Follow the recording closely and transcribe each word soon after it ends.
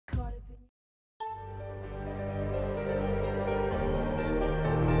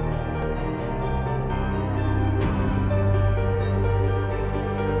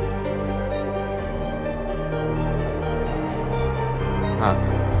Ah,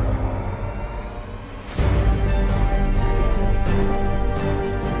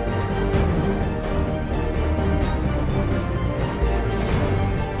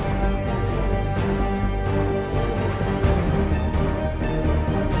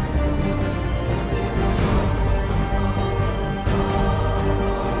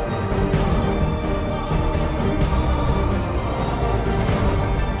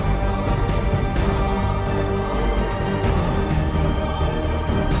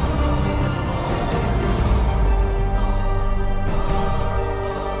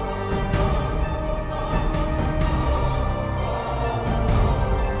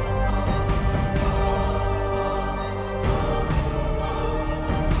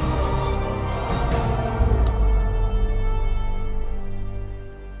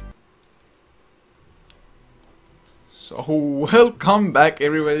 So welcome back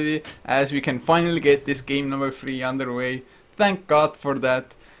everybody, as we can finally get this game number 3 underway. Thank God for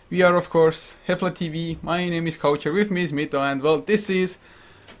that. We are of course Heflatv, my name is Coucher, with me is Mito, and well, this is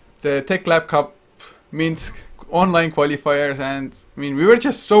the Techlabs Cup Minsk online qualifiers, and I mean, we were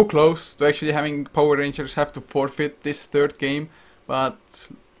just so close to actually having Power Rangers have to forfeit this third game, but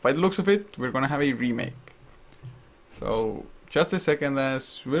by the looks of it, we're gonna have a remake. So just a second,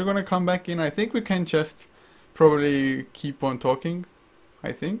 as we're gonna come back in. I think we can just probably keep on talking,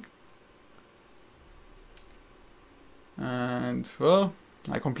 I think. And well,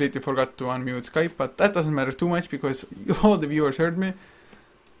 I completely forgot to unmute Skype, but that doesn't matter too much because all the viewers heard me.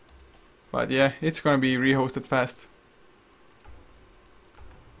 But yeah, it's gonna be rehosted fast.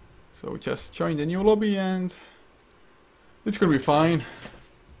 So just join the new lobby and it's gonna be fine.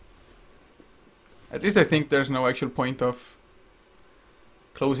 At least I think there's no actual point of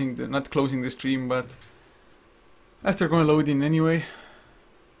closing the, not closing the stream, but as they're gonna load in anyway.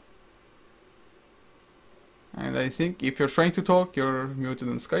 And I think if you're trying to talk, you're muted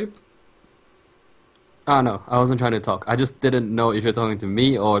on Skype. oh no, I wasn't trying to talk. I just didn't know if you're talking to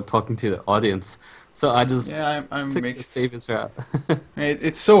me or talking to the audience. So I just I'm took the mixed. safest route.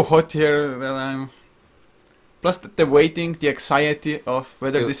 It's so hot here that I'm... Plus the waiting, the anxiety of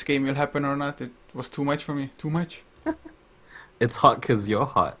whether this game will happen or not, it was too much for me. Too much. It's hot because you're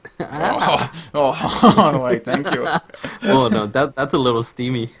hot. Oh, right, thank you. Oh no, that's a little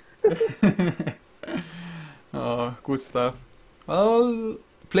steamy. Oh, good stuff. Well,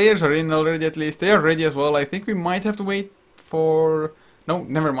 players are in already at least. They are ready as well. I think we might have to wait for... No,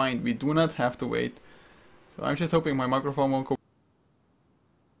 never mind. We do not have to wait. So I'm just hoping my microphone won't go...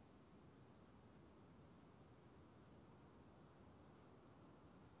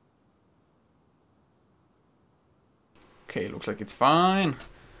 Okay, looks like it's fine.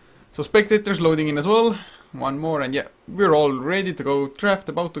 So spectators loading in as well. One more and yeah, we're all ready to go. Draft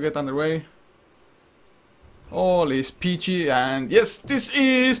about to get underway. All is peachy, and yes, this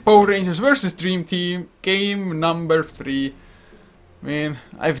is Power Rangers versus Dream Team, game number 3. I mean,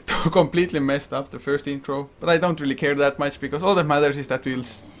 I've completely messed up the first intro, but I don't really care that much because all that matters is that we'll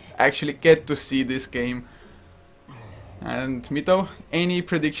actually get to see this game. And Mito, any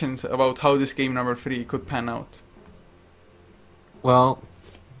predictions about how this game number 3 could pan out? Well,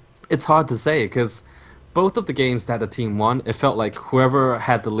 it's hard to say because both of the games that the team won, it felt like whoever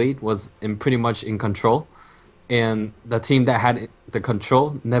had the lead was pretty much in control, and the team that had the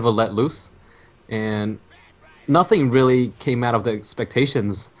control never let loose, and nothing really came out of the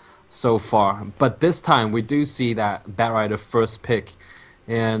expectations so far. But this time we do see that Batrider first pick,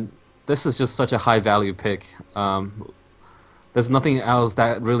 and this is just such a high value pick. There's nothing else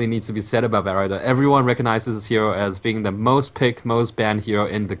that really needs to be said about Batrider. Everyone recognizes this hero as being the most picked, most banned hero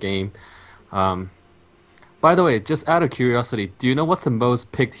in the game. By the way, just out of curiosity, do you know what's the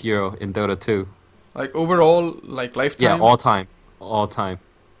most picked hero in Dota 2? Like overall, like lifetime? Yeah, all time. All time.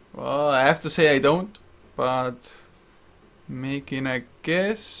 Well, I have to say I don't, but making a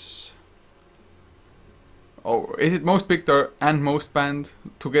guess... Oh, is it most picked or and most banned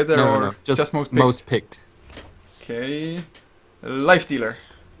together, No, or no, no. just most picked? Most picked. Okay. Lifestealer.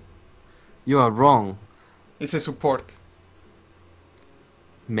 You are wrong. It's a support.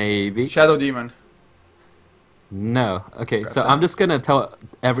 Maybe. Shadow Demon. No. Okay, so Goddamn. I'm just gonna tell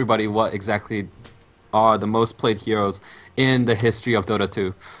everybody what exactly are the most played heroes in the history of Dota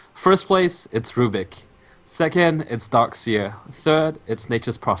 2. First place, it's Rubik. Second, it's Darkseer. Third, it's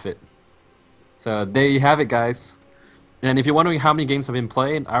Nature's Prophet. So there you have it, guys. And if you're wondering how many games I've been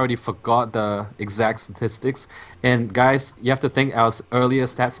playing, I already forgot the exact statistics. And guys, you have to think our earlier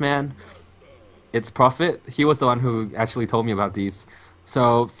stats man, it's Prophet. He was the one who actually told me about these.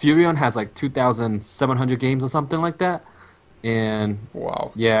 So Furion has like 2,700 games or something like that. And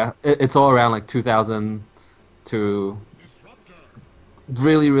Wow. yeah, it's all around like 2,000 to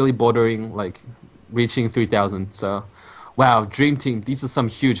really bordering like reaching 3,000. So, wow, Dream Team. These are some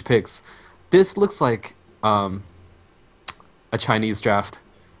huge picks. This looks like a Chinese draft.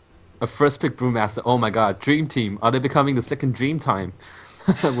 A first pick Brewmaster. Oh my God, Dream Team. Are they becoming the second Dream Time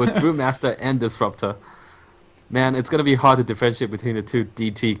with Brewmaster and Disruptor? Man, it's gonna be hard to differentiate between the two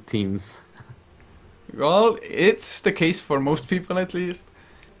DT teams. Well, it's the case for most people at least.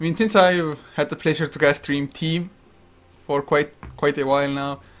 I mean, since I've had the pleasure to cast Dream Team for quite a while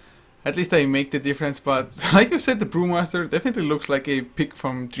now, at least I make the difference. But like you said, the Brewmaster definitely looks like a pick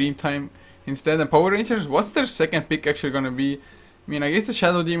from Dreamtime instead. And Power Rangers, what's their second pick actually gonna be? I mean, I guess the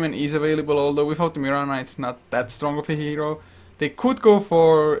Shadow Demon is available, although without the Mirana, it's not that strong of a hero. They could go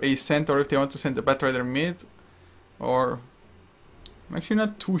for a Centaur if they want to send the Batrider mid, or I'm actually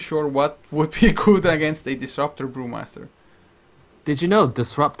not too sure what would be good against a Disruptor Brewmaster. Did you know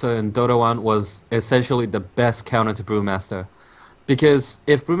Disruptor in Dota 1 was essentially the best counter to Brewmaster? Because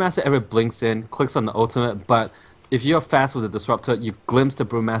if Brewmaster ever blinks in, clicks on the ultimate, but if you're fast with the Disruptor, you glimpse the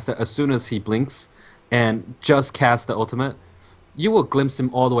Brewmaster as soon as he blinks and just cast the ultimate, you will glimpse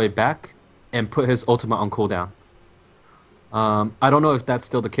him all the way back and put his ultimate on cooldown. I don't know if that's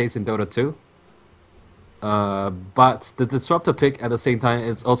still the case in Dota 2, but the Disruptor pick at the same time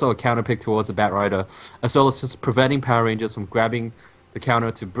is also a counter pick towards the Batrider, as well as just preventing Power Rangers from grabbing the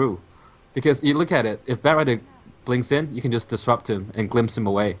counter to Brew. Because you look at it, if Batrider blinks in, you can just disrupt him and glimpse him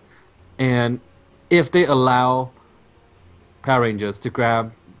away. And if they allow Power Rangers to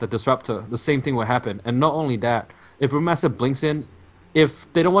grab the Disruptor, the same thing will happen. And not only that, if Brewmaster blinks in,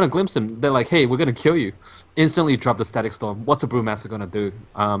 if they don't want to glimpse him, they're like, hey, we're going to kill you. Instantly drop the Static Storm. What's a Brewmaster going to do?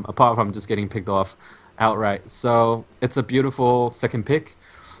 Apart from just getting picked off outright. So it's a beautiful second pick.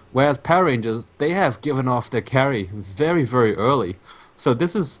 Whereas Power Rangers, they have given off their carry very early. So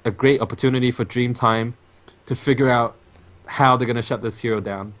this is a great opportunity for Dreamtime to figure out how they're going to shut this hero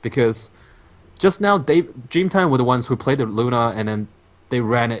down. Because just now, Dreamtime were the ones who played the Luna and then they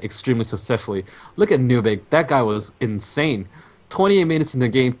ran it extremely successfully. Look at Nubik. That guy was insane. 28 minutes in the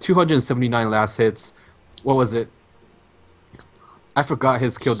game, 279 last hits. What was it? I forgot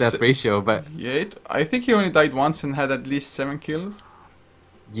his kill death ratio, but yeah, I think he only died once and had at least 7 kills.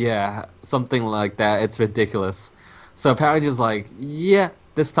 yeah, something like that. It's ridiculous. So Power Rangers like, yeah,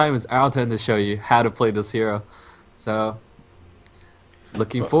 this time it's our turn to show you how to play this hero. So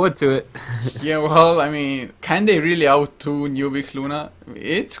looking forward to it. Yeah, well, I mean, can they really out-do Nubik's Luna?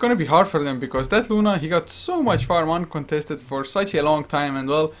 It's gonna be hard for them because that Luna, he got so much farm uncontested for such a long time, and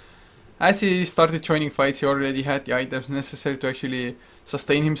well, as he started joining fights, he already had the items necessary to actually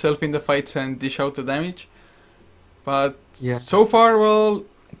sustain himself in the fights and dish out the damage. But Yeah. so far, well,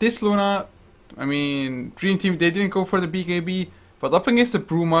 this Luna, I mean, Dream Team, they didn't go for the BKB, but up against the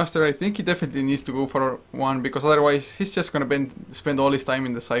Brewmaster, I think he definitely needs to go for one, because otherwise he's just gonna spend all his time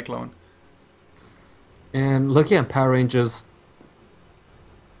in the Cyclone. And looking at Power Rangers,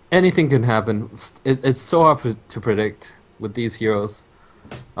 anything can happen. It's so hard to predict with these heroes.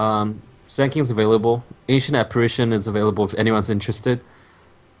 Sanking's available. Ancient Apparition is available if anyone's interested.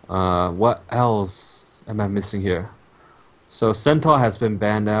 What else am I missing here? So Centaur has been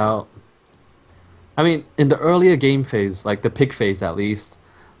banned out. I mean, in the earlier game phase, like the pick phase at least,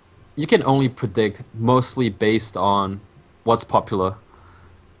 you can only predict mostly based on what's popular.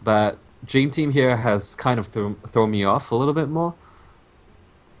 But Dream Team here has kind of thrown me off a little bit more.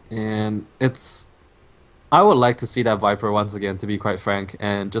 And I would like to see that Viper once again, to be quite frank,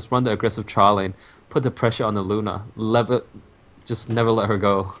 and just run the aggressive trial lane, put the pressure on the Luna, just never let her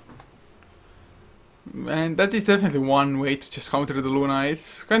go. And that is definitely one way to just counter the Luna.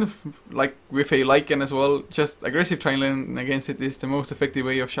 It's kind of like with a Lycan as well. Just aggressive trial lane against it is the most effective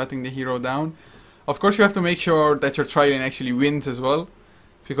way of shutting the hero down. Of course, you have to make sure that your trial lane actually wins as well,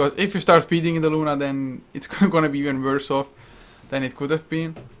 because if you start feeding in the Luna, then it's gonna be even worse off than it could have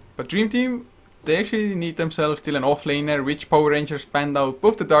been. But Dream Team, they actually need themselves still an offlaner, which Power Rangers banned out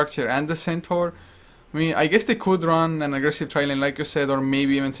both the Darkseer and the Centaur. I mean, I guess they could run an aggressive trial lane like you said, or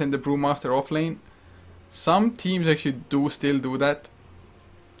maybe even send the Brewmaster offlane. Some teams actually do still do that.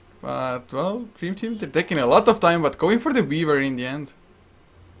 But, well, Dream Team, they're taking a lot of time, but going for the Weaver in the end.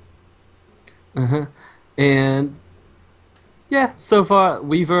 And yeah, so far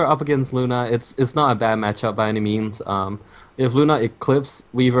Weaver up against Luna, it's not a bad matchup by any means. If Luna Eclipse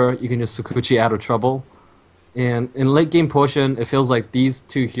Weaver, you can just Sukuchi out of trouble. And in late game portion, it feels like these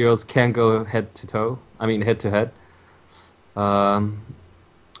two heroes can go head to toe. I mean head to head. I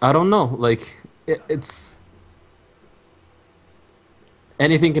don't know, like it's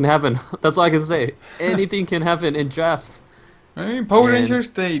anything can happen. That's all I can say. Anything can happen in drafts. I mean, Power And Rangers,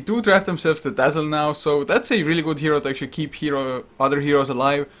 they do draft themselves the Dazzle now, so that's a really good hero to actually keep other heroes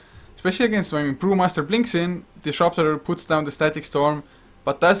alive. Especially against, I mean, Brewmaster blinks in, Disruptor puts down the Static Storm,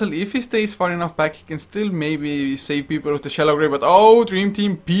 but Dazzle, if he stays far enough back, he can still maybe save people with the Shallow Grave, but oh, Dream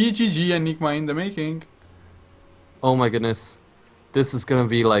Team, PGG Enigma in the making. oh my goodness, this is gonna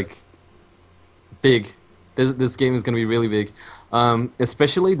be like big. This game is gonna be really big.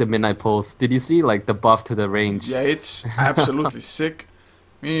 Especially the Midnight Pulse. Did you see like the buff to the range? Yeah, it's absolutely sick.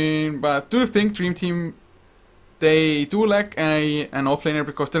 I mean, but do you think Dream Team, they do lack an offlaner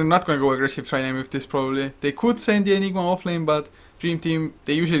because they're not going to go aggressive trident with this probably. They could send the Enigma offlane, but Dream Team,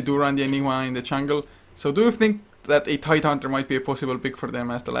 they usually do run the Enigma in the jungle. So do you think that a Tidehunter might be a possible pick for them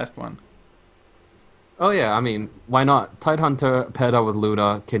as the last one? Oh yeah, I mean, why not? Tidehunter paired up with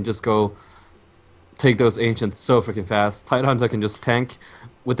Luna can just go take those ancients so freaking fast. Tidehunter can just tank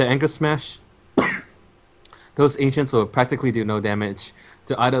with the Anchor Smash. Those ancients will practically do no damage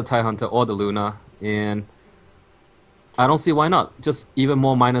to either the Tidehunter or the Luna, and I don't see why not. Just even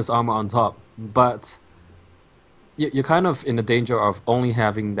more minus armor on top. But you're kind of in the danger of only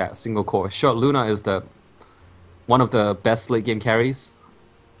having that single core. Sure, Luna is the one of the best late game carries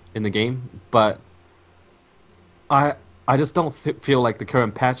in the game, but I just don't feel like the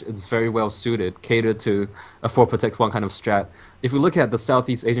current patch is very well suited, catered to a 4 Protect 1 kind of strat. If we look at the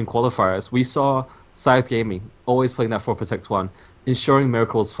Southeast Asian qualifiers, we saw Scythe Gaming always playing that 4 Protect 1, ensuring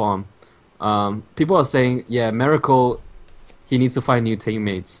Miracle's farm. People are saying, yeah, Miracle, he needs to find new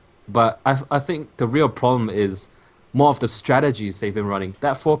teammates. But I think the real problem is more of the strategies they've been running.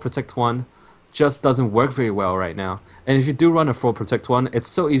 That 4 Protect 1 just doesn't work very well right now. And if you do run a 4 Protect 1, it's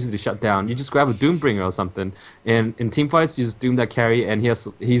so easy to shut down. You just grab a Doombringer or something, and in teamfights you just Doom that carry, and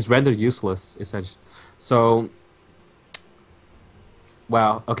he's rendered useless, essentially. So,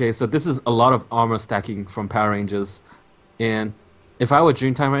 wow, okay, so this is a lot of armor stacking from Power Rangers, and if I were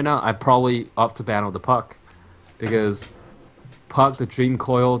Dreamtime right now, I'd probably opt to ban the Puck, because Puck, the Dream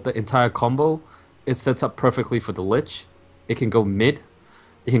Coil, the entire combo, it sets up perfectly for the Lich. It can go mid,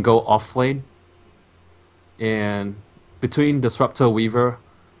 it can go off lane, and between Disruptor Weaver,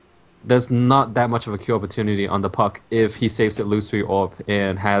 there's not that much of a Q opportunity on the Puck if he saves the Illusory Orb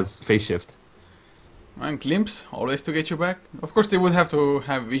and has Phase Shift. And Glimpse, always to get you back. Of course they would have to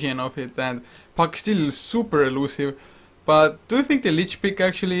have vision of it, and Puck still super elusive. But do you think the Lich pick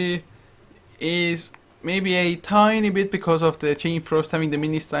actually is maybe a tiny bit because of the Chain Frost having the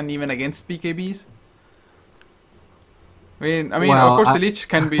mini stun even against BKBs? I mean, Well, of course the Lich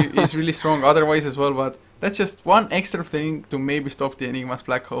can be is really strong otherwise as well, but that's just one extra thing to maybe stop the Enigma's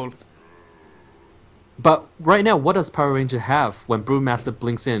black hole. But right now, what does Power Ranger have when Brewmaster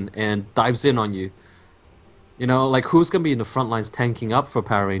blinks in and dives in on you? You know, like who's gonna be in the front lines tanking up for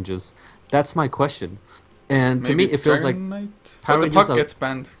Power Rangers? That's my question. And to Maybe me, it feels like Dragon Knight? Power But the Rangers Puck are, gets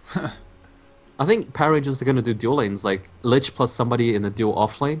banned. I think Power Rangers are gonna do dual lanes, like Lich plus somebody in the dual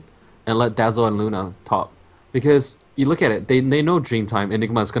off lane, and let Dazzle and Luna top. Because you look at it, they know Dreamtime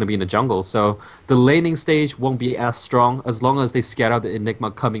Enigma is gonna be in the jungle, so the laning stage won't be as strong as long as they scatter the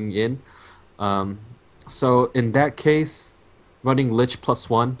Enigma coming in. So in that case, running Lich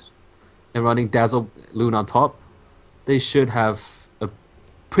 +1 and running Dazzle Luna on top, they should have a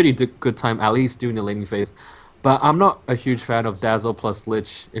pretty good time, at least during the laning phase. But I'm not a huge fan of Dazzle plus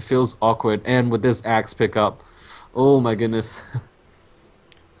Lich. It feels awkward, and with this Axe pickup, oh my goodness.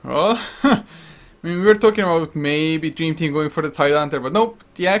 Well, I mean, we were talking about maybe Dream Team going for the Tidehunter, but nope,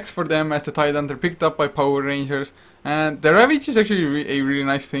 the Axe for them as the Tidehunter picked up by Power Rangers. And the Ravage is actually a really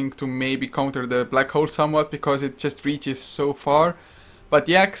nice thing to maybe counter the Black Hole somewhat, because it just reaches so far. But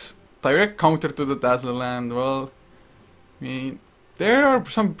the Axe, direct counter to the Dazzle, and well, I mean, there are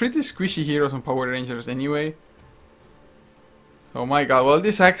some pretty squishy heroes on Power Rangers anyway. Oh my god, well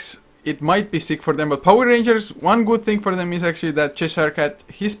this Axe, it might be sick for them, but Power Rangers, one good thing for them is actually that Cheshire Cat,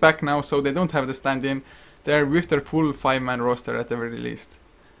 he's back now, so they don't have the stand-in. They're with their full 5-man roster at the very least.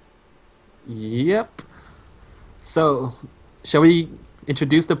 Yep. So, shall we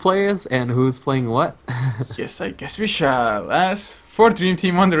introduce the players and who's playing what? Yes, I guess we shall. As for Dream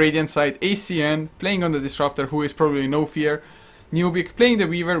Team on the Radiant side, ACN playing on the Disruptor, who is probably no fear. Nubik playing the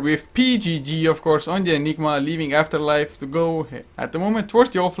Weaver with PGG, of course, on the Enigma, leaving Afterlife to go at the moment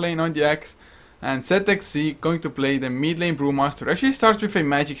towards the offlane on the Axe. And ZXC going to play the mid lane Brewmaster. Actually starts with a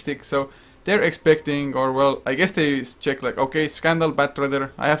Magic Stick, so they're expecting, or well, I guess they check like, okay, Scandal,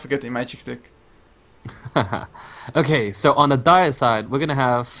 Batroder, I have to get a Magic Stick. Okay, so on the Dire side, we're gonna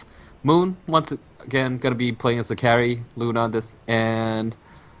have Moon once again gonna be playing as the carry, Luna this, and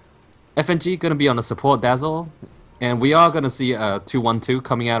FNG gonna be on the support Dazzle, and we are gonna see a 2-1-2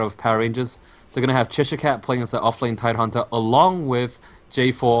 coming out of Power Rangers. They're gonna have Cheshire Cat playing as an offlane Tidehunter along with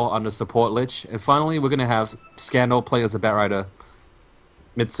J4 on the support lich. And finally, we're gonna have Scandal playing as a Batrider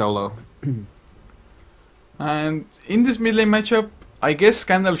mid solo. And in this mid lane matchup, I guess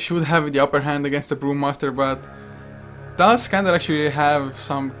Scandal should have the upper hand against the Brewmaster, but does Scandal actually have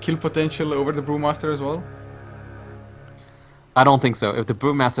some kill potential over the Brewmaster as well? I don't think so. If the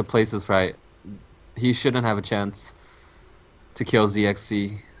Brewmaster plays this right, he shouldn't have a chance to kill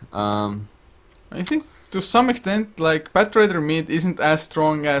ZXC. I think to some extent, like, Batrider mid isn't as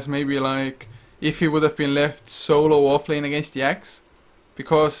strong as maybe like if he would have been left solo offlane against the Axe.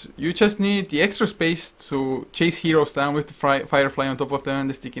 Because you just need the extra space to chase heroes down with the Firefly on top of them and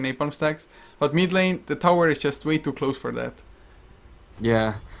the sticky napalm stacks. But mid lane, the tower is just way too close for that.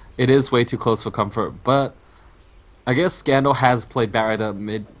 Yeah, it is way too close for comfort, but I guess Scandal has played Batrider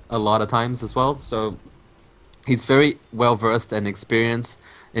mid a lot of times as well, so he's very well versed and experienced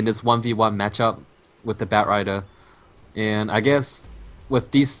in this 1v1 matchup with the Batrider. And I guess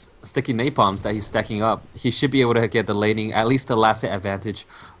with these sticky napalms that he's stacking up, he should be able to get the laning, at least the last hit advantage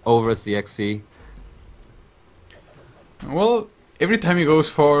over CXC. Well, every time he goes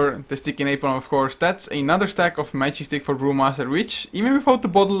for the sticky napalm, of course, that's another stack of magic stick for Brewmaster, which even without the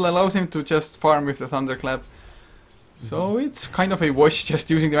bottle allows him to just farm with the thunderclap. So it's kind of a wash just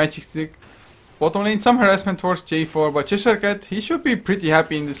using the magic stick. Bottom lane, some harassment towards J4, but Cheshire Cat, he should be pretty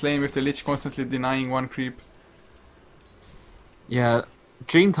happy in this lane with the Lich constantly denying one creep. Yeah,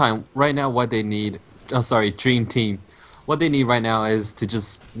 Dream Time, right now what they need, Dream Team, what they need right now is to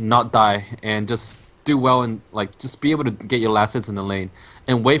just not die and just do well and like just be able to get your last hits in the lane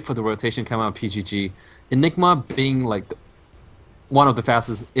and wait for the rotation come out of PGG. Enigma being like one of the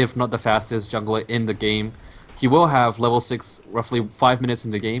fastest, if not the fastest jungler in the game, he will have level 6 roughly 5 minutes in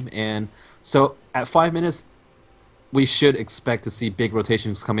the game, and so at 5 minutes we should expect to see big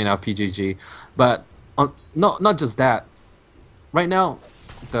rotations coming out of PGG. But not just that, right now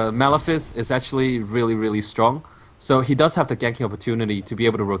the Malefice is actually really strong, so he does have the ganking opportunity to be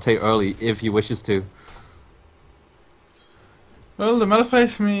able to rotate early if he wishes to. Well, the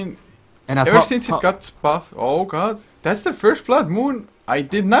Malefice, I mean, And ever since it got buffed, oh god, that's the first blood moon. I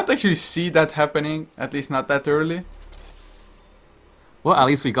did not actually see that happening, at least not that early. Well, at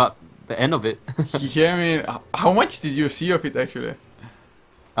least we got the end of it. Yeah, I mean, how much did you see of it actually?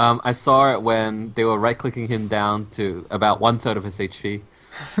 I saw it when they were right-clicking him down to about 1/3 of his HP.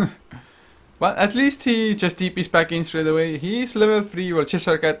 But at least he just TPs back in straight away. He's level 3, well,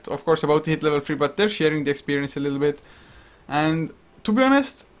 Cheshire Cat, of course, about to hit level 3, but they're sharing the experience a little bit. And to be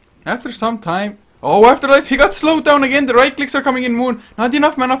honest, after some time... Oh, Afterlife, he got slowed down again. The right clicks are coming in Moon. Not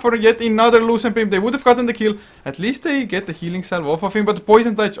enough mana for yet another Lucent Beam. They would have gotten the kill. At least they get the healing salve off of him, but the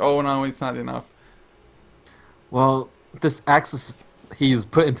poison touch, oh no, it's not enough. Well, this Axis, he's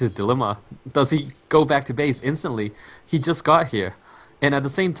put into a dilemma. Does he go back to base instantly? He just got here. And at the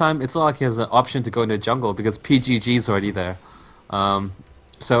same time, it's not like he has an option to go into the jungle because PGG is already there.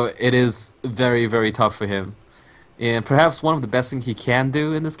 So it is very tough for him. And perhaps one of the best things he can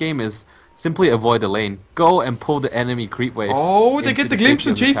do in this game is simply avoid the lane. Go and pull the enemy creep wave. Oh, they get the glimpse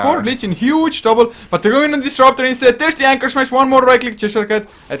of J4, Lich in huge trouble. But they're going on Disruptor instead. There's the Anchor Smash, one more right click. Cheshire Cat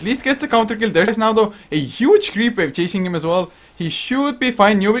at least gets the counter kill. There's now though a huge creep wave chasing him as well. He should be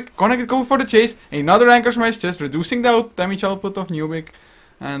fine. Nubik gonna go for the chase. Another Anchor Smash, just reducing the damage output of Nubik.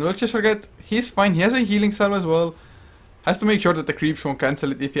 And well, Cheshire Cat, he's fine. He has a healing salve as well. Has to make sure that the creeps won't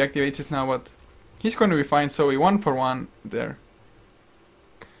cancel it if he activates it now, but he's going to be fine. So a 1-for-1 there.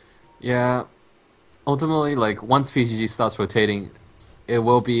 Yeah, ultimately, like, once PGG starts rotating, it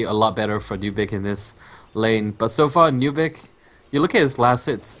will be a lot better for Nubik in this lane. But so far, Nubik, you look at his last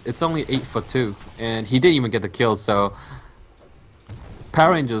hits, it's only 8 for 2, and he didn't even get the kill, so...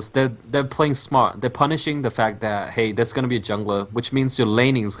 Power Rangers, they're playing smart. They're punishing the fact that, hey, there's going to be a jungler, which means your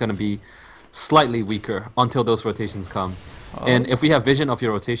laning is going to be slightly weaker until those rotations come. Oh. And if we have vision of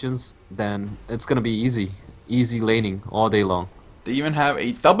your rotations, then it's going to be easy laning all day long. They even have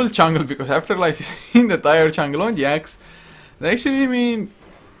a double jungle because Afterlife is in the dire jungle on the Axe. They actually, I mean,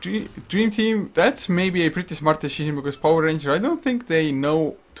 Dream Team, that's maybe a pretty smart decision because Power Ranger, I don't think they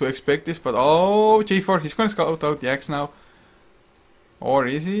know to expect this, but oh, J4, he's going to scout out the Axe now. Or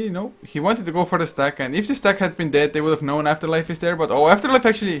is he? No. He wanted to go for the stack, and if the stack had been dead, they would have known Afterlife is there. But oh, Afterlife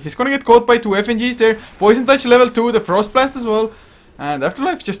actually, he's gonna get caught by 2 FNGs there. Poison Touch level 2, the Frost Blast as well. And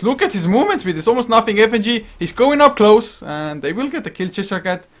Afterlife, just look at his movement speed. It's almost nothing FNG. He's going up close, and they will get the kill. Cheshire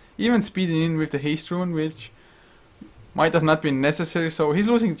Cat even speeding in with the Haste Rune, which might have not been necessary. So he's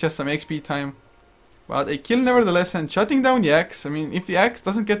losing just some XP time. But a kill nevertheless, and shutting down the Axe. I mean, if the Axe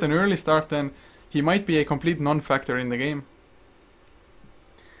doesn't get an early start, then he might be a complete non-factor in the game.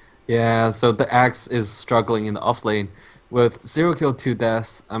 Yeah, so the Axe is struggling in the off lane with 0 kill 2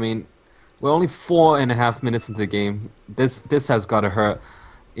 deaths. I mean, we're only 4.5 minutes into the game. This has got to hurt.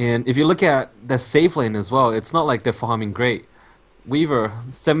 And if you look at the safe lane as well, it's not like they're farming great. Weaver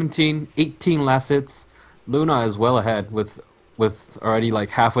 17, 18 last hits. Luna is well ahead with already like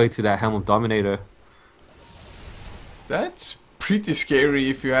halfway to that Helm of Dominator. That's pretty scary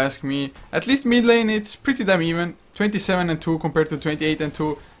if you ask me. At least mid lane it's pretty damn even. 27 and 2 compared to 28 and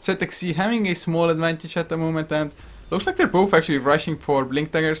 2. ZXC having a small advantage at the moment, and looks like they're both actually rushing for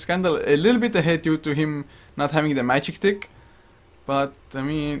Blink Dagger. Scandal a little bit ahead due to him not having the magic stick. But I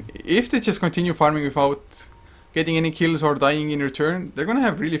mean, if they just continue farming without getting any kills or dying in return, they're gonna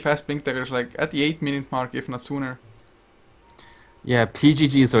have really fast Blink Daggers like at the 8 minute mark, if not sooner. Yeah,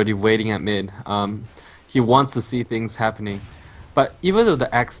 PGG is already waiting at mid. He wants to see things happening. But even though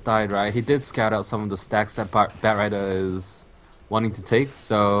the Axe died, right, he did scout out some of the stacks that Batrider is wanting to take.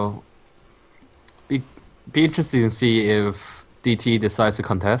 So be interesting to see if DT decides to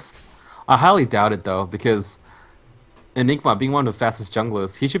contest. I highly doubt it though, because Enigma, being one of the fastest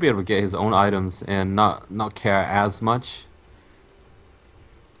junglers, he should be able to get his own items and not care as much.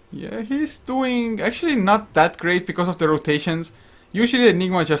 Yeah, he's doing actually not that great because of the rotations. Usually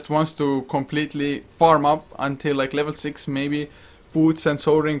Enigma just wants to completely farm up until like level 6 maybe, Boots and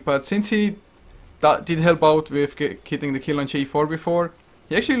Soul Ring, but since he did help out with getting the kill on J4 before,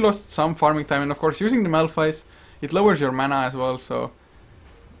 he actually lost some farming time, and of course using the Malphite, it lowers your mana as well, so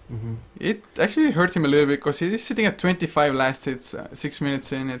it actually hurt him a little bit because he is sitting at 25 last hits, 6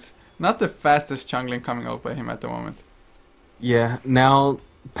 minutes in. It's not the fastest jungling coming out by him at the moment. Yeah, now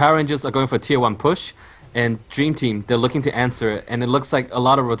Power Rangers are going for a tier 1 push, and Dream Team, they're looking to answer it, and it looks like a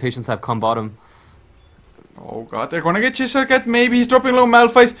lot of rotations have come bottom. Oh god, they're gonna get Cheshire Cat, maybe he's dropping low.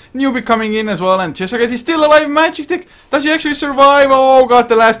 Malphite, Newbie coming in as well, and Cheshire Cat is still alive. Magic Stick, does he actually survive? Oh god,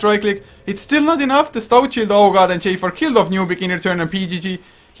 the last right click, it's still not enough. The Stout Shield, oh god, and J4 killed off Newbie in return, and PGG,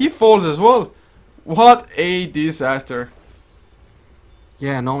 he falls as well. What a disaster.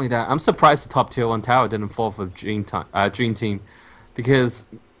 Yeah, not only that, I'm surprised the top tier 1 tower didn't fall for Dream Team, because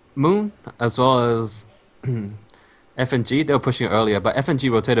Moon, as well as FNG, they were pushing earlier, but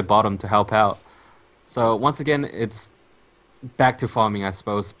FNG rotated bottom to help out. So once again, it's back to farming, I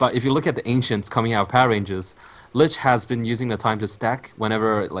suppose. But if you look at the Ancients coming out of Power Rangers, Lich has been using the time to stack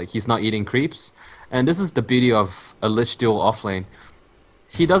whenever like he's not eating creeps. And this is the beauty of a Lich duel offlane.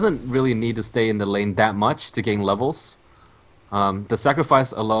 He doesn't really need to stay in the lane that much to gain levels. The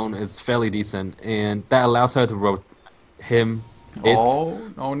sacrifice alone is fairly decent, and that allows her to rotate him.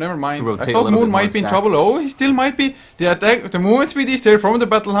 Oh, never mind. I I thought Moon might be in trouble. Oh, he still might be. The movement speed is there from the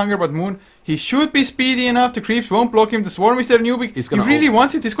Battle Hunger, but Moon, he should be speedy enough. The creeps won't block him. The Swarm is there, Newbie. He really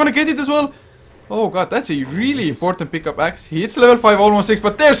wants it. He's gonna get it as well. Oh god, that's a really important pickup axe. He hits level 5, almost 6,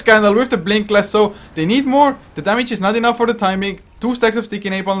 but there's Scandal with the blink less, so they need more. The damage is not enough for the timing. 2 stacks of Sticky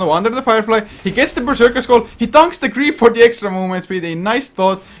Napalm, no under the Firefly. He gets the Berserker Skull. He dunks the creep for the extra movement speed. A nice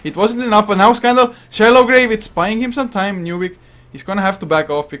thought. It wasn't enough, but now Scandal, Shallow Grave, it's buying him some time. Newbie, he's gonna have to back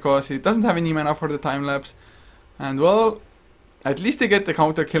off because he doesn't have any mana for the time lapse. And well, at least they get the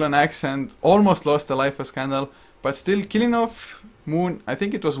counter kill on Axe and almost lost the life of Scandal. But still, killing off Moon, I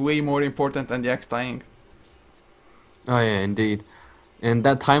think it was way more important than the Axe dying. Oh yeah, indeed. And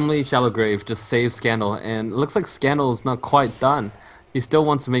that timely Shallow Grave just saves Scandal, and it looks like Scandal is not quite done. He still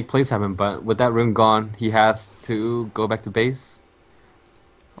wants to make plays happen, but with that rune gone, he has to go back to base.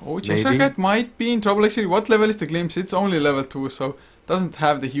 Oh, Cheshire Cat might be in trouble actually. What level is the Glimpse? It's only level 2, so doesn't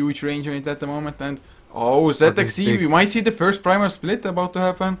have the huge range on it at the moment. And oh, ZXC, we might see the first primer split about to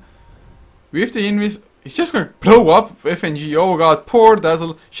happen. With the Invis, he's just gonna blow up FNG. Oh god, poor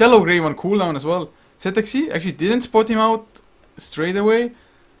Dazzle. Shallow Grave on cooldown as well. ZXC actually didn't spot him out straight away,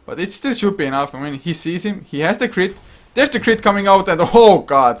 but it still should be enough. I mean, he sees him, he has the crit. There's the crit coming out, and oh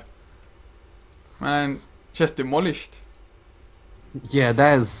god. Man, just demolished. Yeah,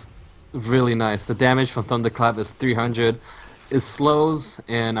 that is really nice. The damage from Thunderclap is 300. It slows,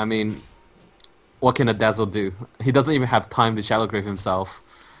 and I mean, what can a Dazzle do? He doesn't even have time to Shallow Grave himself.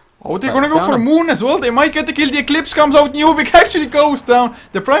 Oh, they're gonna go for Moon as well. They might get the kill. The Eclipse comes out. Newbie actually goes down.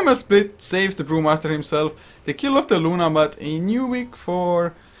 The Primal Split saves the Brewmaster himself. The kill of the Luna, but a Newbie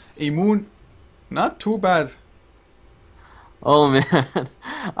for a Moon. Not too bad. Oh man,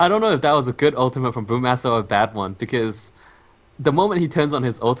 I don't know if that was a good ultimate from Brewmaster or a bad one, because the moment he turns on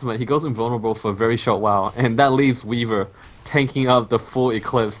his ultimate, he goes invulnerable for a very short while, and that leaves Weaver tanking up the full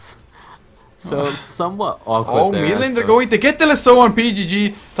Eclipse. So it's somewhat awkward. Oh, Midlane, they're going to get the lasso on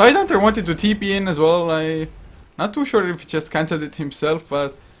PGG. Tidehunter wanted to TP in as well. I'm not too sure if he just cancelled it himself,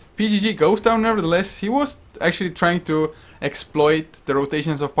 but PGG goes down nevertheless. He was actually trying to exploit the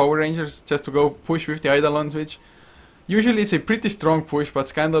rotations of Power Rangers just to go push with the Eidolon switch. Usually it's a pretty strong push, but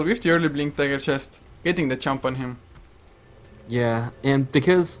Scandal with the early Blink Dagger just getting the jump on him. Yeah, and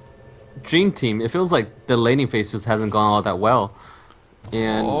because Dream Team, it feels like the laning phase just hasn't gone all that well.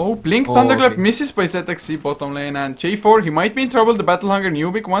 And oh, Blink Thunderclap okay. misses by ZXC bottom lane, and J4, he might be in trouble. The Battle Hunger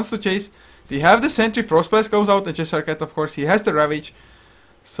Nubik wants to chase. They have the Sentry, Frostblast goes out, and Chesarcat, of course, he has the Ravage.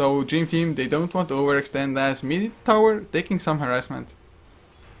 So Dream Team, they don't want to overextend as mid tower taking some harassment.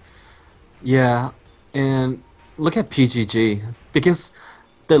 Yeah, and look at PGG, because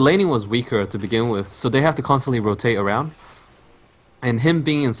the laning was weaker to begin with, so they have to constantly rotate around. And him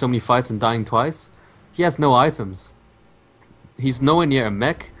being in so many fights and dying twice, he has no items. He's nowhere near a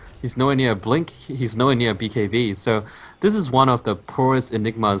mech, he's nowhere near a blink, he's nowhere near a BKB. So this is one of the poorest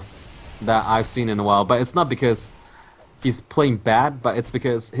Enigmas that I've seen in a while. But it's not because he's playing bad, but it's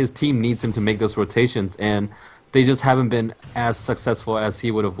because his team needs him to make those rotations, and they just haven't been as successful as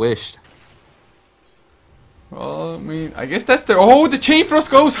he would have wished. Well, I mean, I guess that's the... Oh, the Chain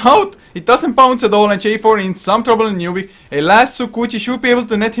Frost goes out! It doesn't bounce at all, and J4 in some trouble in Nubik. A last Sukuchi should be able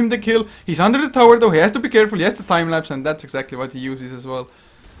to net him the kill. He's under the tower though, he has to be careful, he has the time lapse, and that's exactly what he uses as well.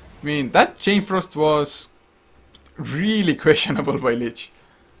 I mean, that Chain Frost was really questionable by Lich.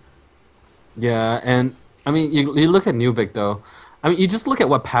 Yeah, and I mean, you look at Nubik though. I mean, you just look at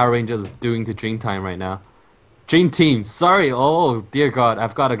what Power Rangers is doing to Dreamtime right now. Dream Team, sorry, oh dear God,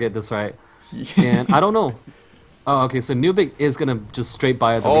 I've got to get this right. And I don't know. Oh, okay, so Nubik is gonna just straight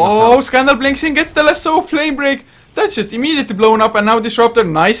buy the Oh, Scandal blinks in, gets the lasso, Flame Break. That's just immediately blown up, and now Disruptor,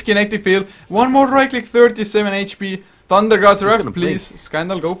 nice kinetic field. One more right click, 37 HP. Thunder Gods ref, please. Blink.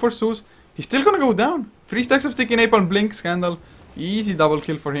 Scandal, go for Zeus. He's still gonna go down. 3 stacks of Sticky Napalm, blink, Scandal. Easy double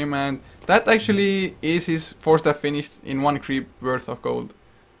kill for him, and that actually is his 4-staff finished in 1 creep worth of gold.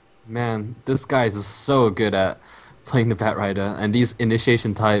 Man, this guy is so good at playing the Batrider and these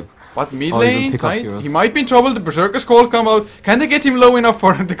initiation type. But mid lane, he might be in trouble. The Berserker's Call come out. Can they get him low enough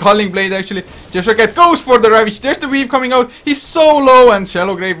for the Calling Blade actually? Chesarcat goes for the Ravage. There's the Weave coming out. He's so low, and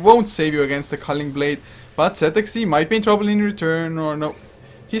Shallow Grave won't save you against the Calling Blade. But ZXC might be in trouble in return, or no.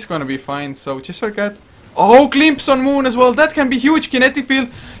 He's gonna be fine. So Chesarcat. Oh, Glimpse on Moon as well. That can be huge. Kinetic field.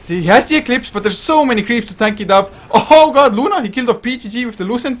 He has the Eclipse, but there's so many creeps to tank it up. Oh god, Luna, he killed off PGG with the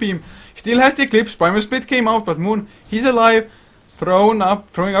Lucent Beam. Still has the Eclipse. Primal Split came out, but Moon, he's alive. Throwing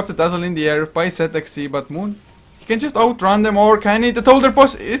up the Dazzle in the air by ZXC, but Moon, he can just outrun them, or can he? The Tolder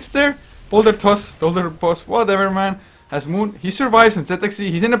Boss, it's there. Boulder Toss, Tolder Boss, whatever, man. As Moon, he survives, and ZXC,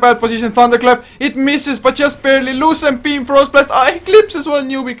 he's in a bad position. Thunderclap, it misses, but just barely. Lucent Beam, Frostblast, Eclipse as well.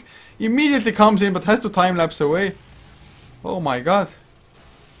 Nubik immediately comes in, but has to time-lapse away. Oh my god.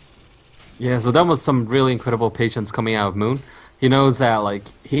 Yeah, so that was some really incredible patience coming out of Moon. He knows that like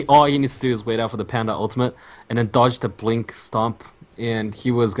all he needs to do is wait out for the Panda ultimate and then dodge the Blink Stomp, and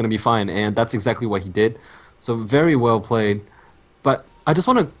he was gonna be fine, and that's exactly what he did. So very well played. But I just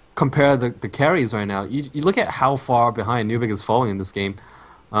want to compare the carries right now. You look at how far behind Nubik is falling in this game.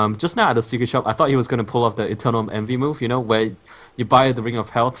 Just now at the Secret Shop, I thought he was gonna pull off the Eternal Envy move, you know, where you buy the Ring of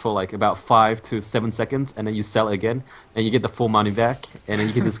Health for like about 5 to 7 seconds, and then you sell it again, and you get the full money back, and then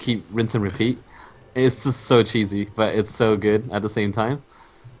you can just keep rinse and repeat. It's just so cheesy, but it's so good at the same time.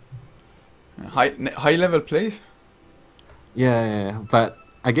 High level plays. Yeah, but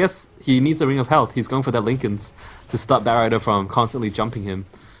I guess he needs a Ring of Health. He's going for that Lincolns to stop Batrider from constantly jumping him.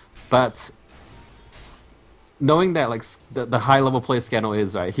 But knowing that like the high level play Scandal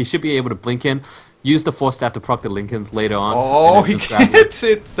is, right, he should be able to blink in, use the 4-staff to proc the Lincolns later on. Oh, he gets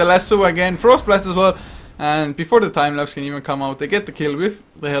it! The lasso again, Frostblast as well. And before the time lapse can even come out, they get the kill with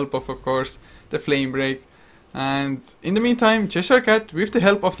the help of course, the Flame Break. And in the meantime, Chesarcat, with the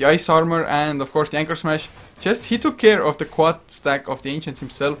help of the Ice Armor and of course the Anchor Smash, he took care of the quad stack of the Ancients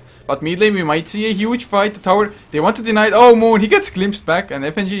himself. But mid lane we might see a huge fight. The tower, they want to deny it. Oh, Moon, he gets glimpsed back, and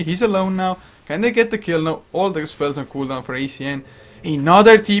FNG, he's alone now. Can they get the kill? No, all the spells on cooldown for ACN.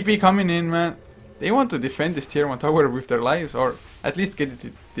 Another TP coming in, man. They want to defend this tier 1 tower with their lives, or at least get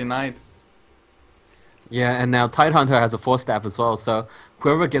it denied. Yeah, and now Tidehunter has a 4-staff as well, so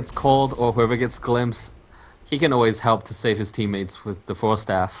whoever gets called or whoever gets glimpsed, he can always help to save his teammates with the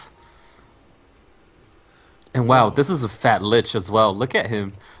 4-staff. And wow, this is a fat Lich as well. Look at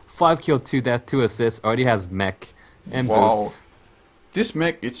him. 5 kill, 2 death, 2 assists, already has mech and boots. This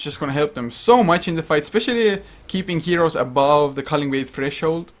mech, it's just gonna help them so much in the fight, especially keeping heroes above the Calling Blade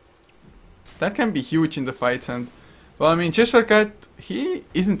threshold. That can be huge in the fights, and well, I mean, Chesarcat, he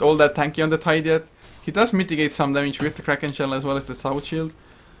isn't all that tanky on the Tide yet. He does mitigate some damage with the Kraken Shell as well as the South Shield.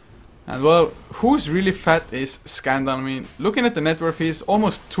 And well, who's really fat is Scandal. I mean, looking at the net worth, he's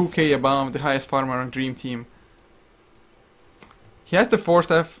almost 2k above the highest farmer on Dream Team. He has the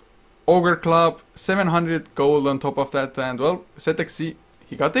 4-staff, Ogre Club, 700 gold on top of that, and well, ZXC,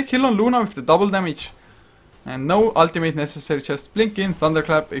 he got the kill on Luna with the double damage. And no ultimate necessary, just blink in,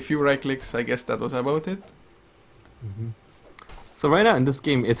 thunderclap, a few right clicks, I guess that was about it. So right now in this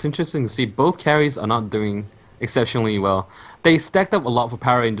game, it's interesting to see both carries are not doing exceptionally well. They stacked up a lot for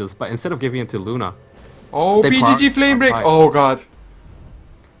Power Rangers, but instead of giving it to Luna... Oh, they PGG flame break! prioritized- Oh god.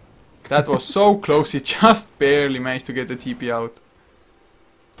 That was so close, he just barely managed to get the TP out.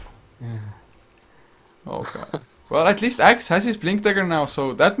 Yeah. Oh god. Well, at least Axe has his blink dagger now,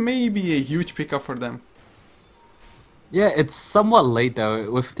 so that may be a huge pickup for them. Yeah, it's somewhat late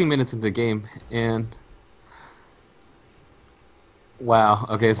though. We're 15 minutes into the game, and wow.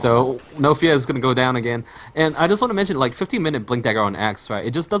 Okay, so No Fear is gonna go down again, and I just want to mention, like, 15-minute blink dagger on Axe, right?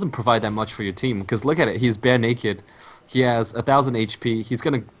 It just doesn't provide that much for your team. Because look at it, he's bare naked, he has 1,000 HP. He's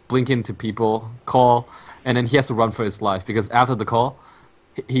gonna blink into people, call, and then he has to run for his life because after the call,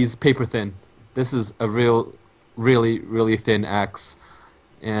 he's paper thin. This is a really thin Axe,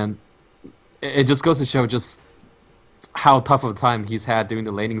 and it just goes to show just how tough of a time he's had during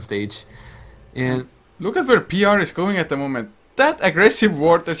the laning stage. And Look at where PR is going at the moment. That aggressive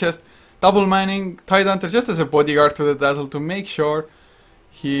ward, they're just double manning Tidehunter just as a bodyguard to the Dazzle to make sure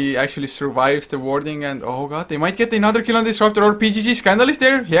he actually survives the warding. And oh god, they might get another kill on Disruptor, or PGG Scandal is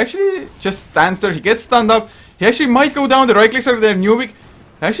there. He actually just stands there, he gets stunned up. He actually might go down, the right clicks are there, Nubik.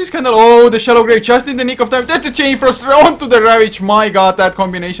 Actually Scandal, oh, the Shallow Grave just in the nick of time. That's the Chain Frost onto the Ravage. My god, that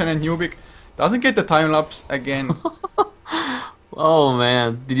combination, and Nubik doesn't get the time lapse again. oh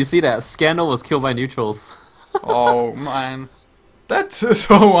man, did you see that? Scandal was killed by neutrals. Oh man, that's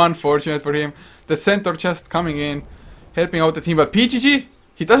so unfortunate for him. The Centaur just coming in, helping out the team, but PGG,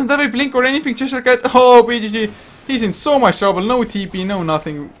 he doesn't have a blink or anything. Cheshire Cat, oh PGG, he's in so much trouble. No TP, no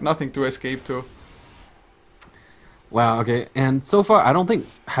nothing to escape to. Wow, okay, and so far I don't think,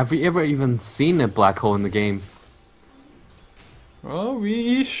 have we ever even seen a black hole in the game? Well,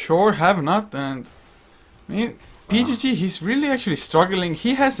 we sure have not, and I mean, PGG, he's really actually struggling.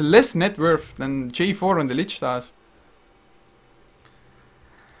 He has less net worth than J4 and the Lich does.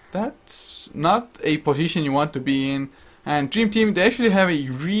 That's not a position you want to be in. And Dream Team, they actually have a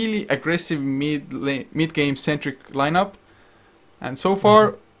really aggressive mid-game centric lineup. And so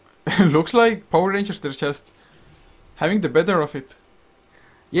far, looks like Power Rangers, they're just having the better of it.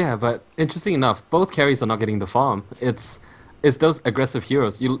 Yeah, but interesting enough, both carries are not getting the farm. It's those aggressive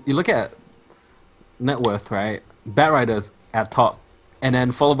heroes. You look at net worth, right? Bat Riders at top, and then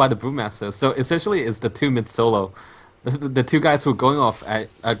followed by the Brewmaster. So essentially, it's the two mid solo, the two guys who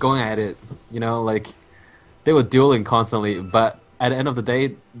are going at it. You know, like they were dueling constantly, but at the end of the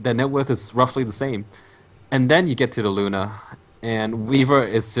day, their net worth is roughly the same. And then you get to the Luna, and Weaver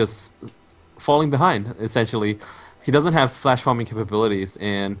is just falling behind. Essentially, he doesn't have flash farming capabilities,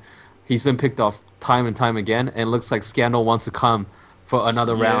 and he's been picked off time and time again. And it looks like Scandal wants to come for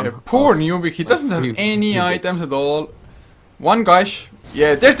another round. Poor Nubik, he doesn't have any items at all. One Gush.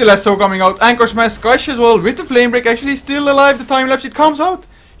 Yeah, there's the lasso coming out. Anchor Smash, Gush as well with the Flame Break. Actually still alive, the time lapse, it comes out.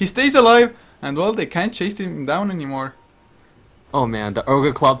 He stays alive, and well, they can't chase him down anymore. Oh man, the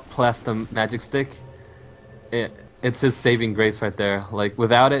Ogre Club plus the Magic Stick. It's his saving grace right there. Like,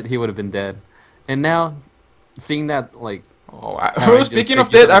 without it, he would have been dead. And now, seeing that, like... Oh, speaking of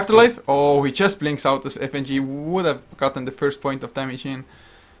dead, Afterlife, oh, he just blinks out as FNG would have gotten the first point of damage in.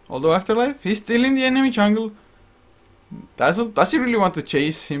 Although Afterlife, he's still in the enemy jungle. Dazzle, does he really want to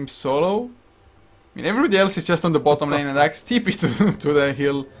chase him solo? I mean, everybody else is just on the bottom lane, and Axe TPs to the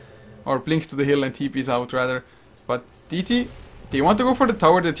hill. Or blinks to the hill and TPs out, rather. But DT, they want to go for the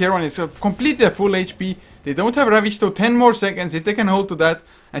tower. The tier 1 is completely at full HP. They don't have Ravage, though. 10 more seconds if they can hold to that.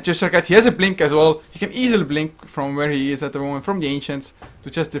 And Cheshire Cat, he has a blink as well. He can easily blink from where he is at the moment, from the Ancients, to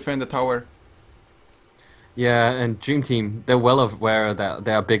just defend the tower. Yeah, and Dream Team, they're well aware that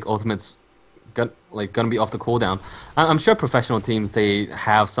their big ultimates gonna be off the cooldown. I'm sure professional teams, they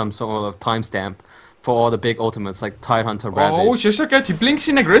have some sort of timestamp for all the big ultimates, like Tidehunter, Ravage. Oh, Cheshire Cat, he blinks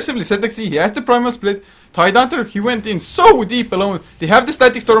in aggressively. ZXC, he has the primal split. Tidehunter, he went in so deep alone. They have the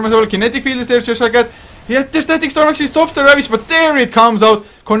static storm as well. Kinetic field is there, Cheshire Cat. Yeah, the static storm actually stops the Ravage, but there it comes out.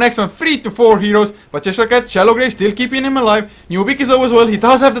 Connects on 3 to 4 heroes. But Cheshire Cat, Shallow Grave still keeping him alive. Nubik is low as well. He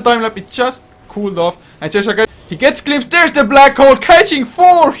does have the time lapse. It just cooled off. And Cheshire Cat, he gets glimpsed. There's the black hole catching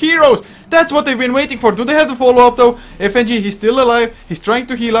 4 heroes. That's what they've been waiting for. Do they have the follow-up though? FNG, he's still alive. He's trying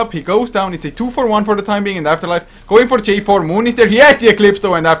to heal up. He goes down. It's a 2-for-1 for the time being in the Afterlife. Going for J4. Moon is there. He has the Eclipse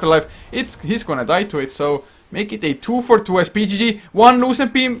though in the Afterlife. He's gonna die to it. So make it a 2-for-2 as PGG. 1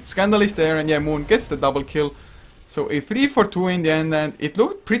 Lucent Beam. Scandal is there. And yeah, Moon gets the double kill. So a 3-for-2 in the end. And it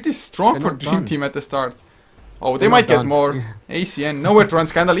looked pretty strong for Dream Team at the start. Oh, they They're might not get done. more. Yeah. ACN, nowhere to run.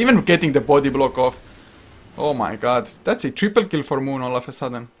 Scandal, even getting the body block off. Oh my god, that's a triple kill for Moon all of a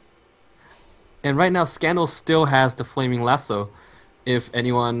sudden. And right now, Scandal still has the flaming lasso. If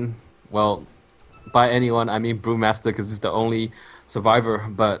anyone, well, by anyone I mean Brewmaster, because he's the only survivor.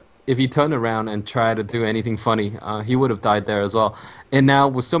 But if he turned around and tried to do anything funny, he would have died there as well. And now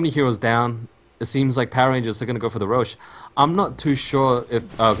with so many heroes down, it seems like Power Rangers are gonna go for the Roche. I'm not too sure if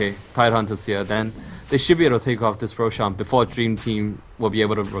okay, Tidehunters here. Then they should be able to take off this Roshan before Dream Team will be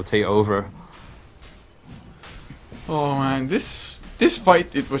able to rotate over. Oh man, this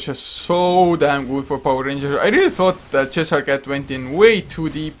fight, it was just so damn good for Power Rangers. I really thought that Cheshire Cat went in way too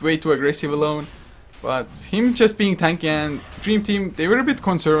deep, way too aggressive alone. But him just being tanky, and Dream Team, they were a bit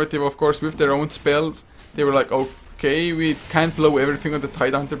conservative, of course, with their own spells. They were like, okay, we can't blow everything on the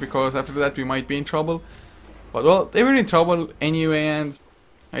Tidehunter because after that we might be in trouble. But well, they were in trouble anyway, and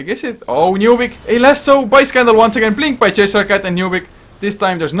I guess it... Oh, Nubik, a lasso by Scandal once again, blink by Cheshire Cat and Nubik. This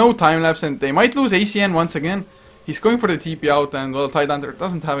time there's no time lapse, and they might lose ACN once again. He's going for the TP out, and well, Tidehunter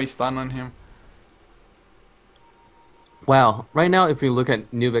doesn't have a stun on him. Wow, right now if you look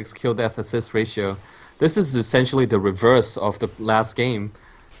at Nubik's kill death assist ratio, this is essentially the reverse of the last game.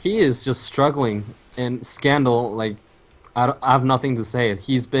 He is just struggling, and Scandal, like, I have nothing to say.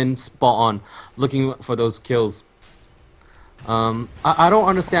 He's been spot on looking for those kills. I don't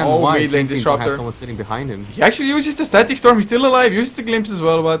understand why Dream Team don't have someone sitting behind him. He actually uses the Static Storm, he's still alive, uses the Glimpse as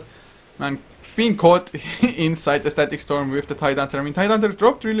well, but man, being caught inside the Static Storm with the Tidehunter. I mean, Tidehunter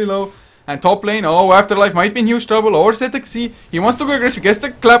dropped really low. And top lane, oh, Afterlife might be in huge trouble, or ZXC. He wants to go aggressive, gets the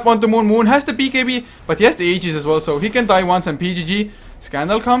clap onto Moon. Moon has the BKB, but he has the Aegis as well, so he can die once, and PGG.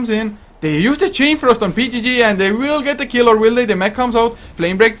 Scandal comes in. They use the Chain Frost on PGG, and they will get the kill, or will they? The mech comes out,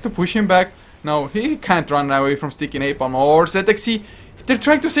 Flame Break to push him back. No, he can't run away from Sticky Napalm, or ZXC. They're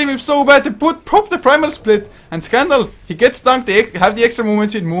trying to save him so bad. They prop the Primal Split, and Scandal, he gets dunked. They have the extra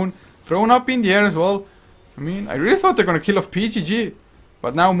movements with Moon, thrown up in the air as well. I mean, I really thought they're gonna kill off PGG.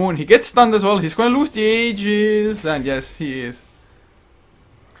 But now Moon, he gets stunned as well. He's gonna lose the Aegis, and yes, he is.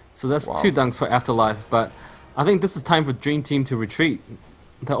 So that's two dunks for Afterlife, but I think this is time for Dream Team to retreat.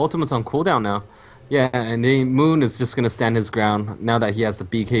 The ultimate's on cooldown now. Yeah, and the Moon is just gonna stand his ground now that he has the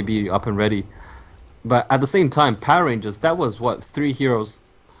BKB up and ready. But at the same time, Power Rangers, that was what, 3 heroes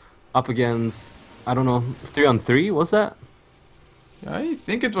up against, I don't know, 3 on 3, was that? I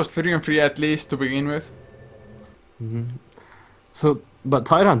think it was 3 on 3 at least to begin with. So, but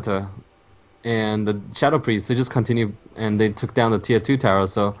Tidehunter and the Shadow Priest, they just continued and they took down the tier 2 tower.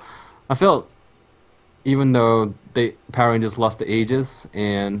 So I felt even though Power Rangers lost the Aegis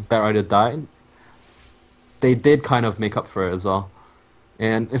and Batrider died, they did kind of make up for it as well.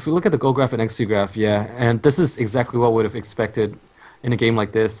 And if we look at the goal graph and XP graph, yeah, and this is exactly what we would have expected in a game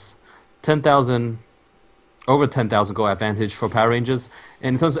like this. 10,000, over 10,000 goal advantage for Power Rangers.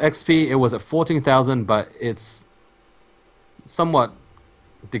 And in terms of XP, it was at 14,000, but it's somewhat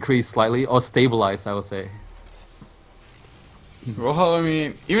decreased slightly, or stabilized, I would say. Well, I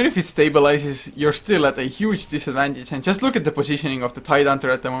mean, even if it stabilizes, you're still at a huge disadvantage. And just look at the positioning of the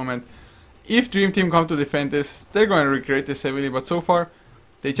Tidehunter at the moment. If Dream Team come to defend this, they're going to regret this heavily. But so far,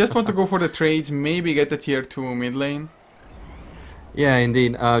 they just want to go for the trades, maybe get the tier 2 mid lane. Yeah,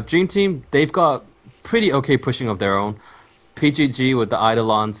 indeed. Dream Team, they've got pretty okay pushing of their own. PGG with the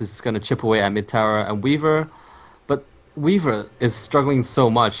Eidolons is going to chip away at mid tower, and Weaver, but Weaver is struggling so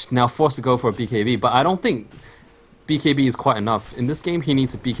much, now forced to go for a BKB, but I don't think BKB is quite enough. In this game, he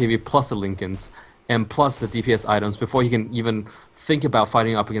needs a BKB plus the Lincolns, and plus the DPS items before he can even think about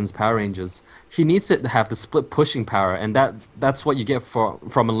fighting up against Power Rangers. He needs to have the split pushing power, and that's what you get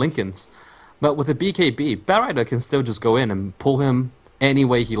from a Lincolns. But with a BKB, Batrider can still just go in and pull him any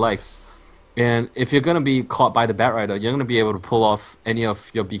way he likes. And if you're going to be caught by the Batrider, you're going to be able to pull off any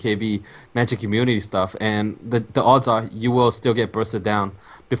of your BKB Magic Immunity stuff. And the odds are you will still get bursted down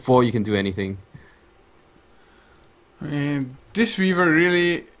before you can do anything. And this Weaver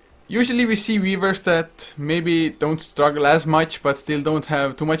really... Usually we see Weavers that maybe don't struggle as much, but still don't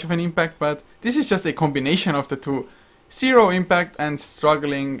have too much of an impact. But this is just a combination of the two. 0 impact and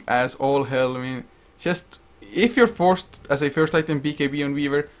struggling as all hell. I mean, just if you're forced as a first item BKB on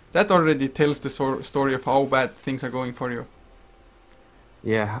Weaver, that already tells the story of how bad things are going for you.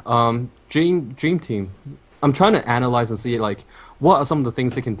 Yeah, Dream Team. I'm trying to analyze and see like what are some of the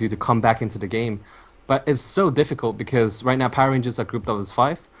things they can do to come back into the game, but it's so difficult because right now Power Rangers are grouped up as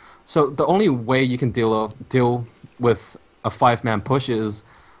 5. So the only way you can deal with a 5-man push is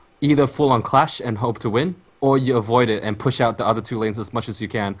either full on clash and hope to win, or you avoid it and push out the other 2 lanes as much as you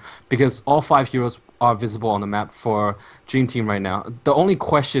can, because all 5 heroes are visible on the map for Dream Team right now. The only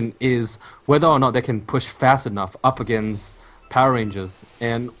question is whether or not they can push fast enough up against Power Rangers.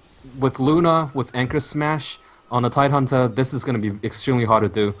 And with Luna, with Anchor Smash on the Tidehunter, this is going to be extremely hard to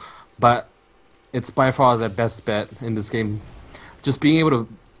do. But it's by far their best bet in this game. Just being able to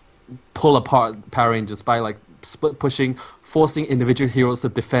pull apart Power Rangers by like split pushing, forcing individual heroes to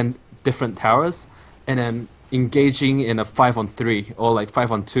defend different towers, and then engaging in a 5-on-3 or like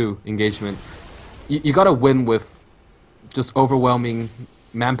 5-on-2 engagement. You gotta win with just overwhelming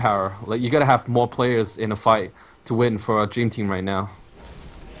manpower. Like you gotta have more players in a fight to win for a Dream Team right now.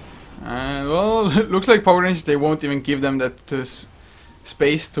 Well, looks like Power Rangers, they won't even give them that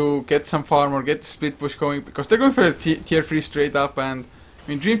space to get some farm or get the split push going, because they're going for a tier 3 straight up. And I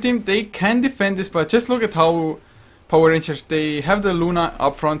mean, Dream Team, they can defend this, but just look at how Power Rangers, they have the Luna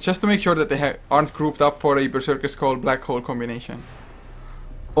up front just to make sure that they aren't grouped up for a Berserker Skull Black Hole combination.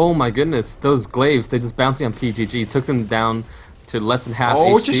 Oh my goodness, those glaives, they're just bouncing on PGG, took them down to less than half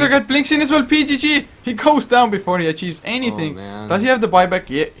Oh, HP. just got Blinks in as well, PGG! He goes down before he achieves anything. Oh, does he have the buyback?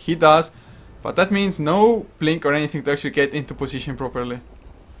 Yeah, he does. But that means no blink or anything to actually get into position properly.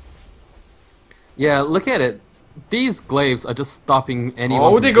 Yeah, look at it. These glaives are just stopping anyone.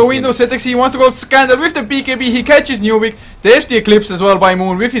 Oh, from they go kicking. into ZXC. He wants to go Scandal with the BKB. He catches Nubik. There's the Eclipse as well by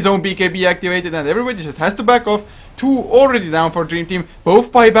Moon with his own BKB activated, and everybody just has to back off. 2 already down for Dream Team.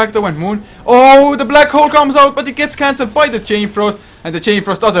 Both buyback though, and Moon. Oh, the Black Hole comes out, but it gets cancelled by the Chain Frost, and the Chain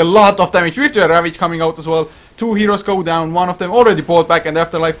Frost does a lot of damage with the Ravage coming out as well. 2 heroes go down, one of them already bought back, and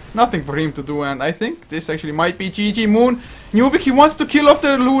Afterlife, nothing for him to do. And I think this actually might be GG. Moon, Nubik, he wants to kill off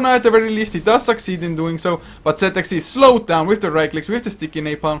the Luna at the very least. He does succeed in doing so, but ZXC is slowed down with the right clicks, with the sticky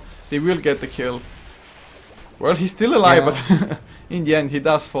napalm. They will get the kill. Well, he's still alive, but in the end he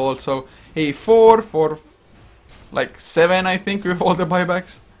does fall. So a 4 for like 7, I think, with all the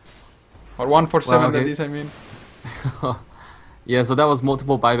buybacks, or 1 for 7. Well, okay. That is, I mean. Yeah, so that was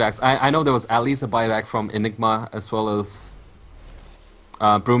multiple buybacks. I know there was at least a buyback from Enigma as well as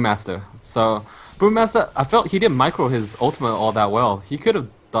Brewmaster. So Brewmaster, I felt he didn't micro his ultimate all that well. He could have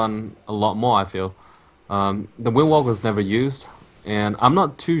done a lot more, I feel. The Windwalk was never used, and I'm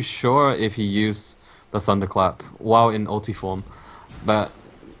not too sure if he used the Thunderclap while in ulti form. But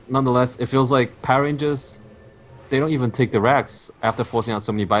nonetheless, it feels like Power Rangers, they don't even take the racks after forcing out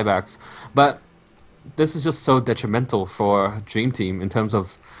so many buybacks. But this is just so detrimental for Dream Team in terms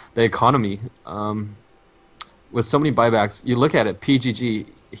of the economy. With so many buybacks, you look at it, PGG,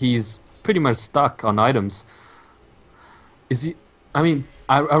 he's pretty much stuck on items. Is he? I mean,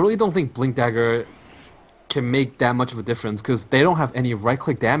 I really don't think Blink Dagger can make that much of a difference because they don't have any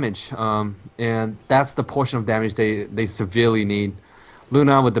right-click damage, and that's the portion of damage they severely need.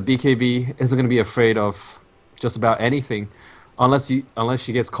 Luna with the BKB isn't going to be afraid of just about anything. Unless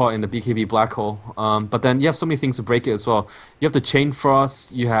she gets caught in the BKB black hole. But then you have so many things to break it as well. You have the Chain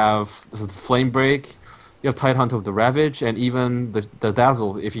Frost, you have the Flame Break, you have Tidehunter with the Ravage, and even the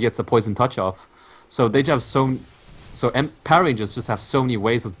Dazzle if he gets the Poison Touch off. So they just have Power Rangers just have so many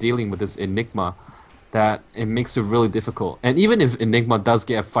ways of dealing with this Enigma that it makes it really difficult. And even if Enigma does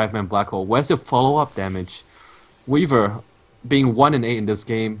get a 5-man black hole, where's your follow-up damage? Weaver, being 1-8 in this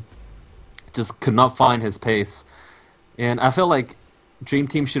game, just could not find his pace. And I feel like Dream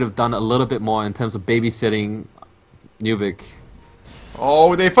Team should have done a little bit more in terms of babysitting Nubik.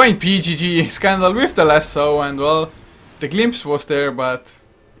 Oh, they find PGG Scandal with the lasso, and well, the glimpse was there, but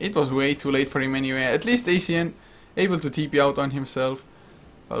it was way too late for him anyway. At least ACN able to TP out on himself.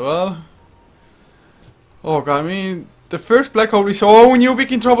 But well, oh god, I mean, the first black hole we saw, oh,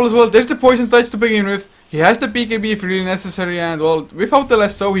 Nubik in trouble as well. There's the Poison Touch to begin with. He has the BKB if really necessary, and well, without the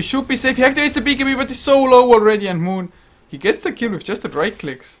lasso, he should be safe. He activates the BKB, but he's so low already, and Moon, he gets the kill with just the right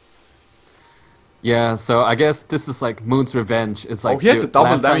clicks. Yeah, so I guess this is like Moon's revenge. It's like, oh, he had the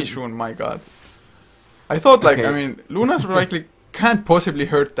double last damage time- rune, my god. I thought, like, Okay. I mean, Luna's right click can't possibly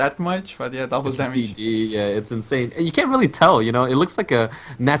hurt that much, but yeah, double It's damage. DD, yeah, it's insane. And you can't really tell, you know, it looks like a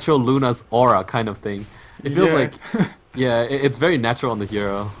natural Luna's aura kind of thing. It feels Yeah. like, yeah, it's very natural on the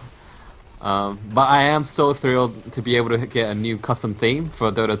hero. But I am so thrilled to be able to get a new custom theme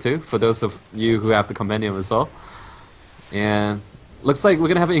for Dota 2, for those of you who have the compendium as well. And looks like we're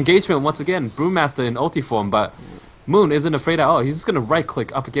going to have an engagement once again, Brewmaster in ulti form, but Moon isn't afraid at all. He's just going to right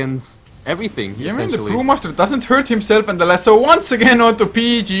click up against everything, Yeah, man, the essentially. Brewmaster doesn't hurt himself, and the lasso once again onto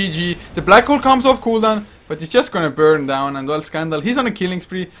PGG. The black hole comes off cooldown, but it's just gonna burn down, and well, Scandal, he's on a killing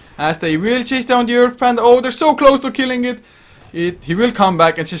spree, as they will chase down the Earth Panda. Oh, they're so close to killing it. He will come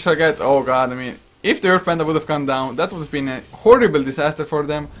back and Shishaget. Oh god, I mean, if the Earth Panda would have gone down, that would have been a horrible disaster for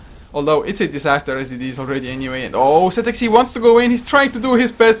them. Although it's a disaster as it is already anyway. And oh, ZXC wants to go in. He's trying to do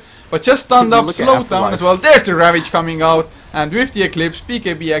his best, but just stunned up, slowed down as well. There's the Ravage coming out, and with the Eclipse,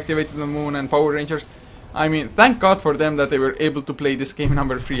 PKB activated the Moon and Power Rangers. I mean, thank God for them that they were able to play this game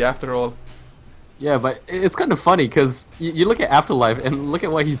number 3 after all. Yeah, but it's kind of funny because you look at Afterlife and look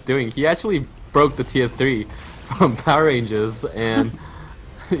at what he's doing. He actually broke the tier 3 from Power Rangers, and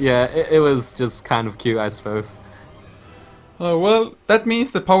yeah, it was just kind of cute, I suppose. Well, that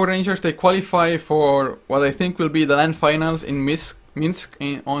means the Power Rangers, they qualify for what I think will be the LAN finals in Minsk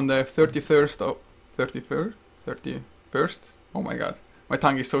on the 31st? Oh my god, my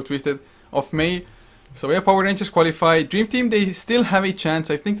tongue is so twisted, of May. So yeah, Power Rangers qualify. Dream Team, they still have a chance.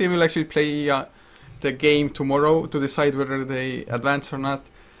 I think they will actually play the game tomorrow to decide whether they advance or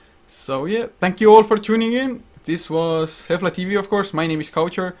not. So yeah, thank you all for tuning in. This was Heflatv, of course. My name is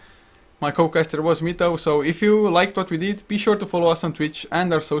Coucher. My co-caster was Mito. So if you liked what we did, be sure to follow us on Twitch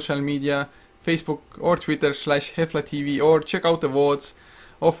and our social media, Facebook or Twitter /Heflatv, or check out the VODs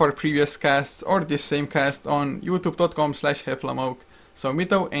of our previous casts or this same cast on youtube.com/Heflamoke. So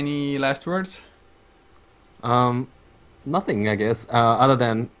Mito, any last words? Nothing, I guess. Other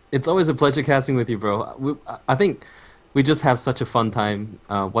than it's always a pleasure casting with you, bro. I think we just have such a fun time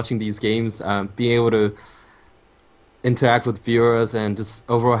watching these games, being able to interact with viewers and just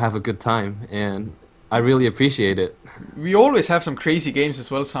overall have a good time, and I really appreciate it. We always have some crazy games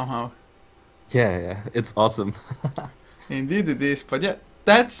as well somehow. Yeah, it's awesome. Indeed it is. But yeah,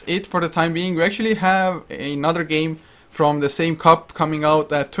 that's it for the time being. We actually have another game from the same cup coming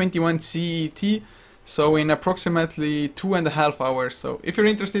out at 21 CET. So in approximately 2.5 hours. So if you're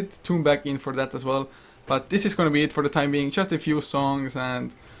interested, tune back in for that as well. But this is going to be it for the time being. Just a few songs,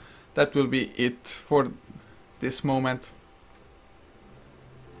 and that will be it for this moment.